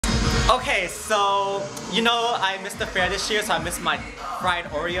Okay, so you know I missed the fair this year, so I missed my fried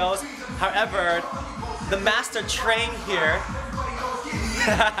Oreos. However, the master Trang here,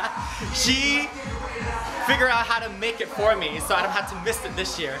 she figured out how to make it for me, so I don't have to miss it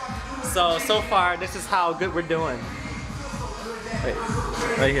this year. So far, this is how good we're doing. Wait,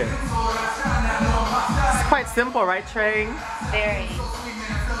 right here. It's quite simple, right, Trang? Very.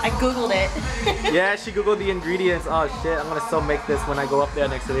 I googled it. Yeah, she googled the ingredients. Oh shit, I'm gonna so make this when I go up there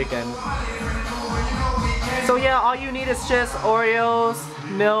next weekend. So yeah, all you need is just Oreos,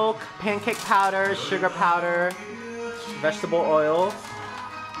 milk, pancake powder, sugar powder, vegetable oil.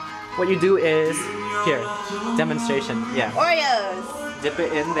 What you do is, here, demonstration, yeah. Oreos. Dip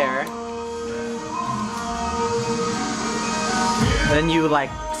it in there. Then you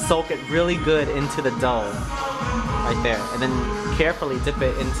like soak it really good into the dough. Right there. And then carefully dip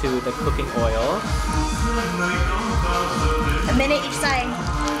it into the cooking oil. A minute each side.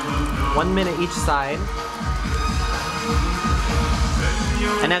 1 minute each side.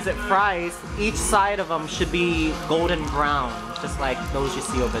 And as it fries, each side of them should be golden brown, just like those you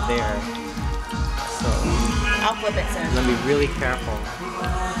see over there. So I'll flip it soon. I'm gonna be really careful.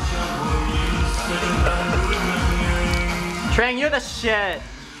 Trang, you're the shit.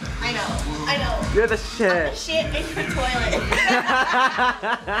 I know. You're the shit. I'm the shit in your toilet.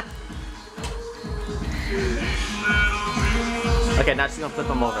 Okay, now she's gonna flip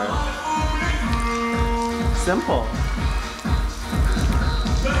them over. Simple.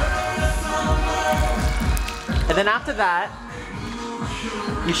 And then after that,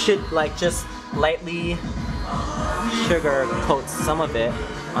 you should like just lightly sugar coat some of it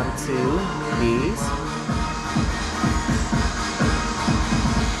onto these.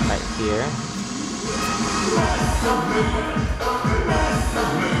 Right here.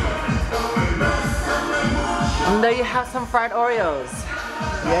 And there you have some fried Oreos.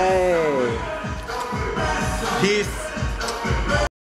 Yay. Peace.